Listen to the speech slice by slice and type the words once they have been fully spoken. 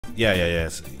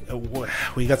Yes.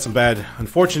 We got some bad,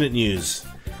 unfortunate news.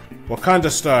 Wakanda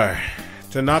star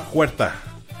Tenoch Huerta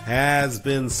has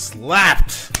been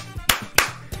slapped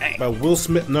by Will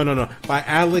Smith. No. By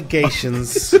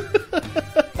allegations.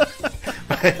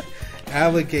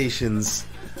 Allegations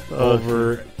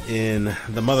over in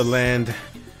the motherland,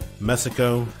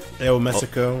 Mexico.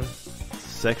 Mexico.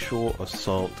 Sexual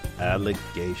assault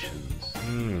allegations.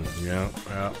 Yeah.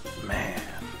 Man.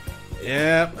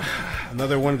 Yep.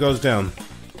 Another one goes down.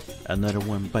 Another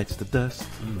one bites the dust.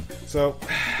 So,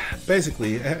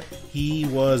 basically, he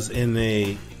was in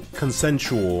a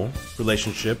consensual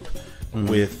relationship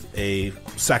with a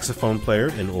saxophone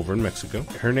player over in Mexico.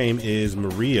 Her name is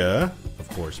Maria. Of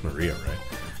course, Maria, right?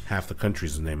 Half the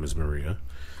country's name is Maria.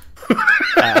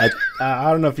 I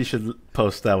don't know if you should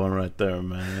post that one right there,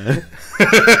 man.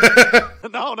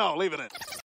 No, leave it in.